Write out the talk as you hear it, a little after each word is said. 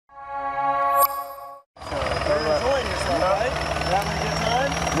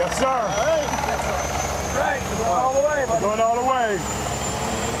sir. Right, we're going all the way, buddy. Going all the way.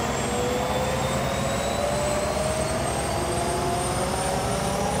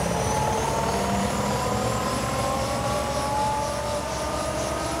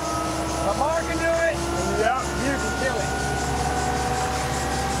 Lamar can do it. Yep. You can kill it.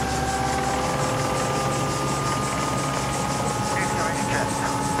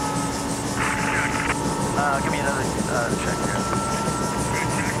 Give me another check here.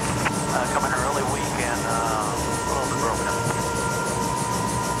 Coming early week and a little bit broken up.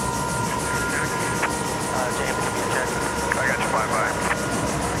 James, give me a check. I got you, bye-bye.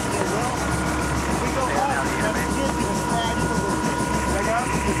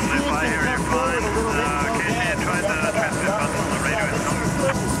 If I hear you fine, Casey, try the transmit button on the radio.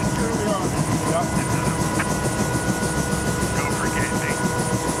 Go for Casey.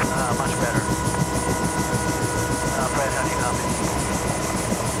 Much better. Fred, how do you copy?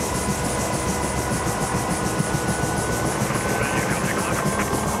 Fred, you copy, Cliff?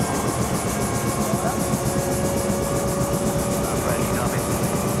 Fred, you copy?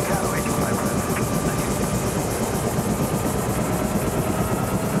 Yeah, wait, my Fred. Thank you.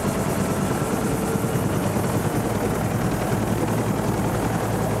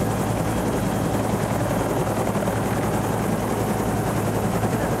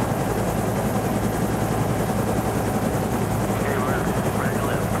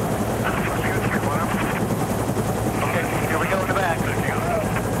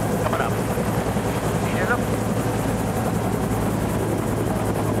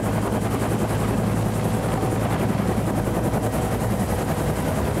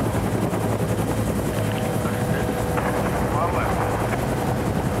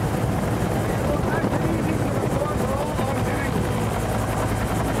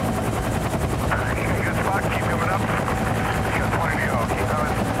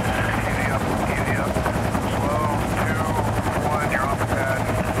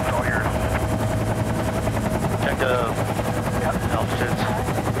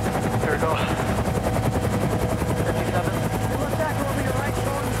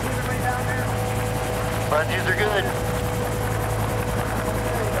 Bungees are good.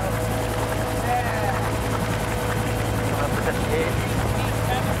 Come up to 58.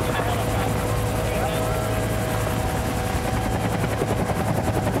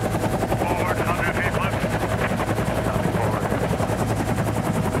 Forward, 100 feet left. Copy forward.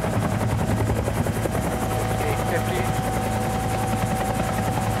 850.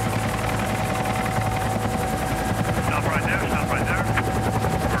 Stop right there, stop right there.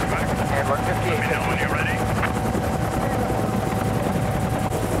 Perfect. And 158. Let me know when you're ready.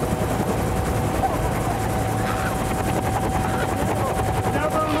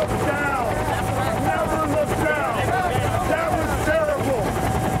 Never look down. Never look down. That was terrible.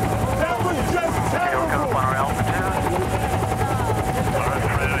 That was just Okay, we're coming up terrible. on our altitude. All right,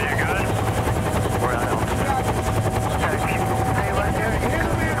 Fred, are you good? We're on altitude. Okay, Cliff,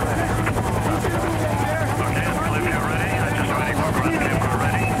 you ready? I'm just waiting for Grant if we're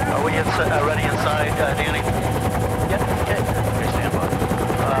ready. Are we ready inside, Danny? Yep. Okay. Okay, stand by.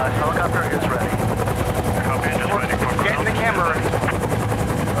 Helicopter is ready. Copy, just waiting for Grant. Getting the camera.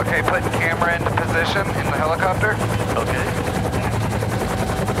 Okay, put camera into position in the helicopter. Okay.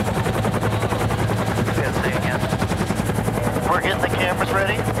 Yeah, say again. We're getting the cameras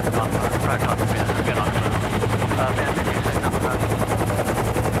ready. Try to talk to Ben. Get on. Ben, did you say something about it?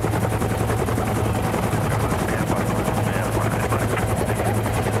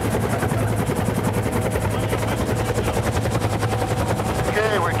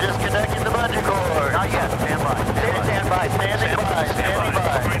 Okay, we're disconnecting the bungee cord. Not yet. Stand by. Stand by. Standing by. Standing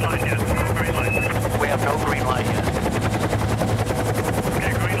by. Green light, yes, no green light. We have no green light yet.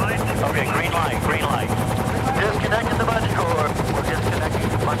 Okay, green light? Okay, green light. Green light. Disconnecting the bungee cord. We're disconnecting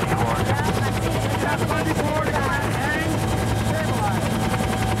the bungee cord. Got the bungee cord.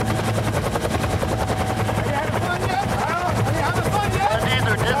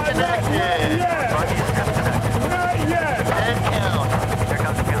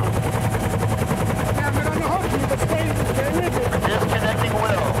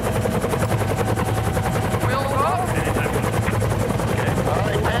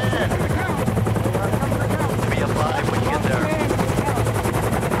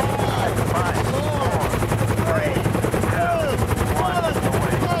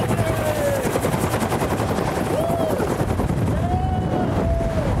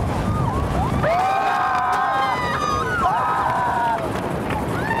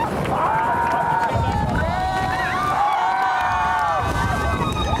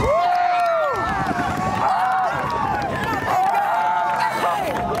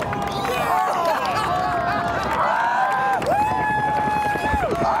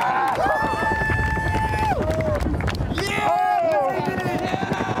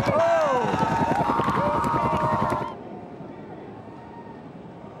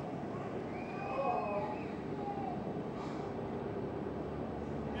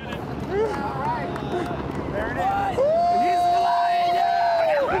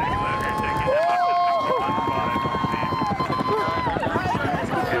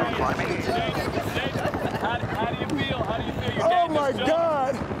 Oh my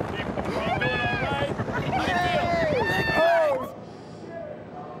God!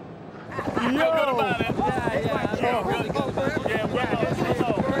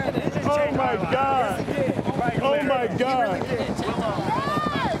 Oh my God! Oh my God!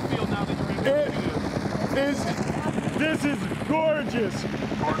 This is gorgeous!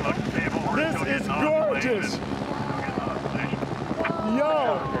 This is gorgeous!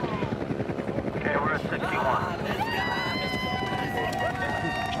 Yo! Okay, we're at 61.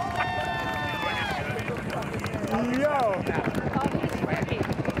 Yo!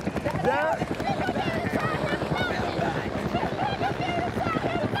 That...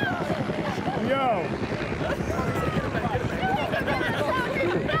 Yo!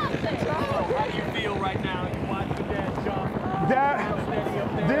 How do you feel right now? You watch your dad jump.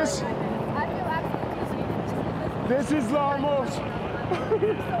 This is almost...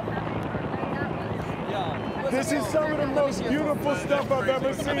 This is some of the most beautiful stuff I've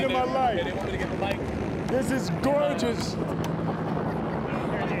ever seen in my life. This is gorgeous.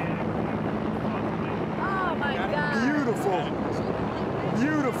 Oh my God. Beautiful.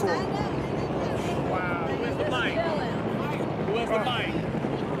 Beautiful. Wow. Where's the mic? Where's the mic?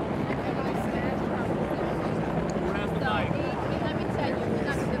 Who has the mic? Let me tell you.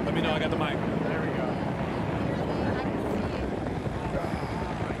 Let me know I got the mic. There we go.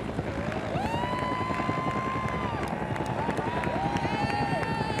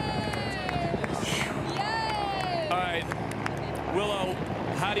 All right, Willow,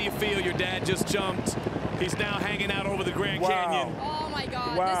 how do you feel? Your dad just jumped. He's now hanging out over the Grand Canyon. Oh my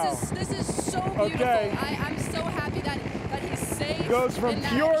God, Wow. this is so beautiful. Okay. I'm so happy that he's safe. Goes from and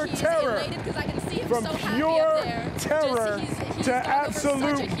that pure he's terror. elated, 'cause I can see him From so happy pure up there. terror He's to gone over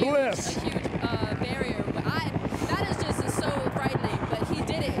absolute such a bliss. huge barrier. But that is just so frightening. But he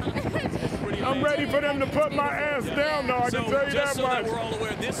did it. I'm ready for them to put my ass down, though. I can tell you just that so that much. we're all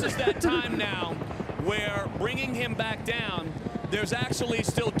aware, this is that time now where bringing him back down, there's actually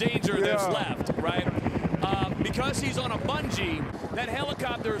still danger that's left, right? Because he's on a bungee, that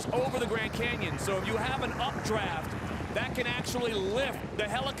helicopter is over the Grand Canyon. So if you have an updraft, that can actually lift the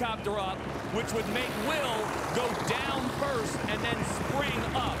helicopter up, which would make Will go down first and then spring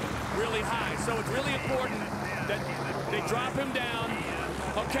up really high. So it's really important that they drop him down.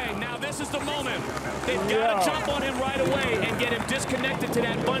 Okay, now this is the moment. They've got to jump on him right away and get him disconnected to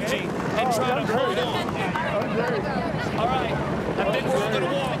that bungee and try to hold on. All right, I think we're all going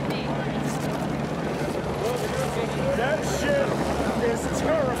to walk. That shit is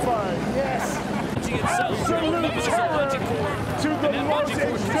terrifying. Yes. Itself, Absolute terror to the most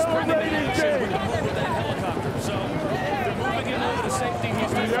exhilarating